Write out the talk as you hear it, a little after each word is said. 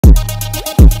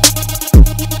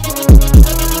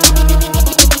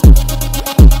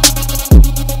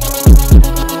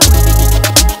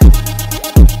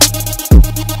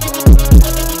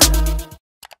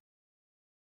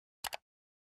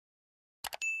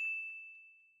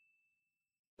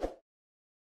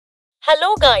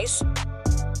Hello guys!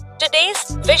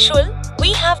 Today's visual,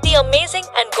 we have the amazing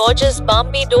and gorgeous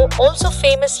Bambi Doe, also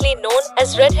famously known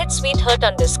as Redhead Sweetheart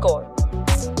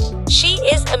 _. She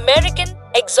is American,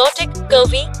 exotic,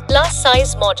 curvy,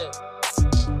 plus-size model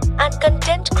and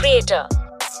content creator.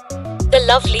 The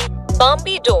lovely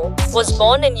Bambi Doe was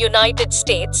born in United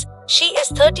States. She is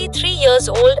 33 years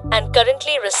old and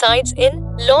currently resides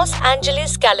in Los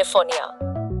Angeles, California.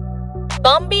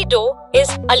 Bambi Doe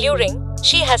is alluring.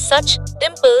 She has such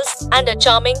dimples and a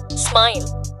charming smile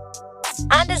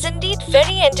and is indeed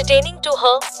very entertaining to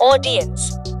her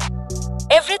audience.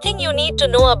 Everything you need to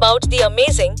know about the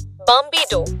amazing Bambi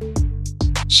Doe.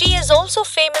 She is also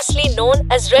famously known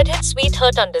as Redhead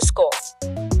Sweetheart _.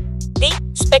 The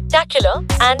spectacular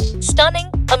and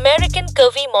stunning American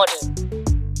curvy model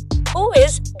who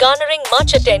is garnering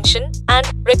much attention and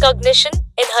recognition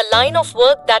in her line of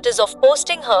work, that is of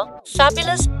posting her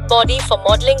fabulous body for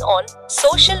modeling on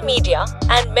social media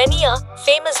and many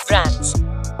famous brands.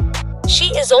 She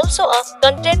is also a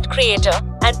content creator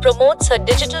and promotes her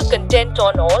digital content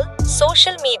on all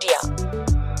social media.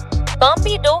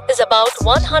 Bambi Doe is about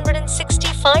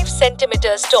 165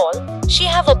 centimeters tall. She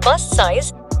have a bust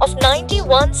size of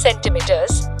 91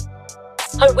 centimeters.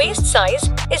 Her waist size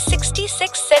is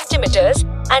 66 centimeters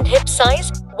and hip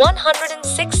size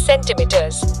 106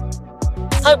 centimeters.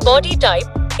 Her body type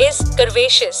is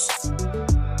curvaceous.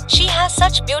 She has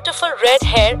such beautiful red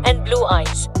hair and blue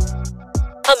eyes.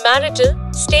 Her marital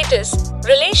status,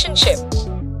 relationship,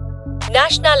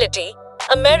 nationality,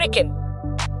 American.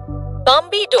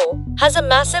 Bambi Doe has a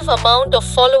massive amount of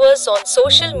followers on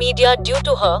social media due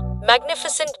to her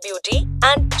magnificent beauty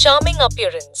and charming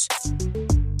appearance.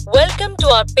 Welcome to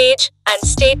our page and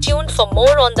stay tuned for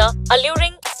more on the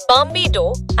alluring Bambi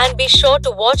Doe, and be sure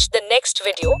to watch the next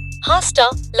video. Hasta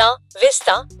la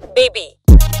vista, baby.